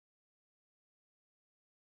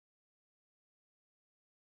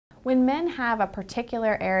When men have a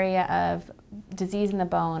particular area of disease in the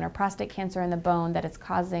bone or prostate cancer in the bone that is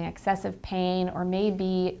causing excessive pain or may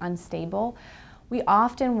be unstable, we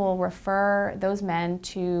often will refer those men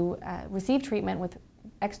to receive treatment with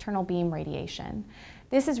external beam radiation.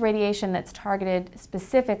 This is radiation that's targeted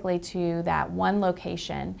specifically to that one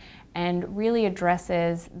location and really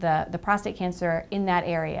addresses the prostate cancer in that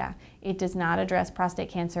area. It does not address prostate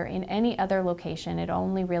cancer in any other location. It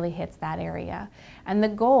only really hits that area. And the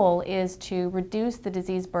goal is to reduce the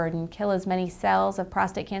disease burden, kill as many cells of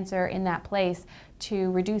prostate cancer in that place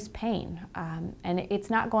to reduce pain. And it's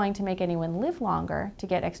not going to make anyone live longer to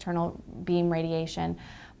get external beam radiation,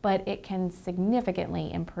 but it can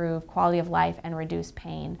significantly improve quality of life and reduce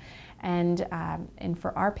pain. And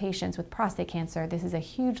for our patients with prostate cancer, this is a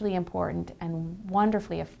hugely important and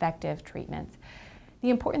wonderfully effective treatment. The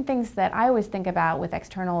important things that I always think about with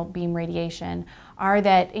external beam radiation are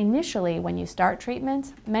that initially when you start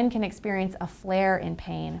treatment, men can experience a flare in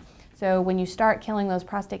pain. So when you start killing those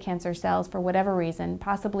prostate cancer cells for whatever reason,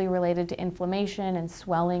 possibly related to inflammation and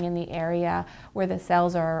swelling in the area where the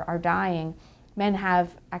cells are dying, men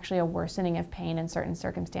have actually a worsening of pain in certain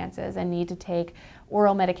circumstances and need to take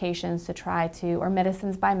oral medications to try to, or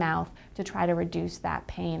medicines by mouth, to try to reduce that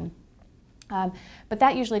pain. But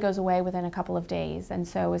that usually goes away within a couple of days, and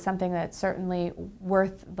so is something that's certainly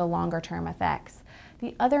worth the longer term effects.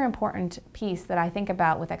 The other important piece that I think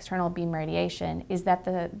about with external beam radiation is that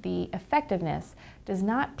the effectiveness does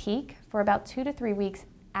not peak for about 2 to 3 weeks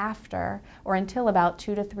after, or until about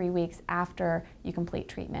 2 to 3 weeks after you complete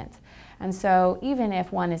treatment. And so even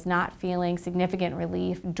if one is not feeling significant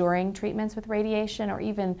relief during treatments with radiation, or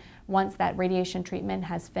even once that radiation treatment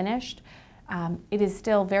has finished, it is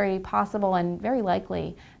still very possible and very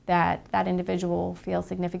likely that that individual will feel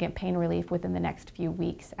significant pain relief within the next few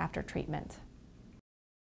weeks after treatment.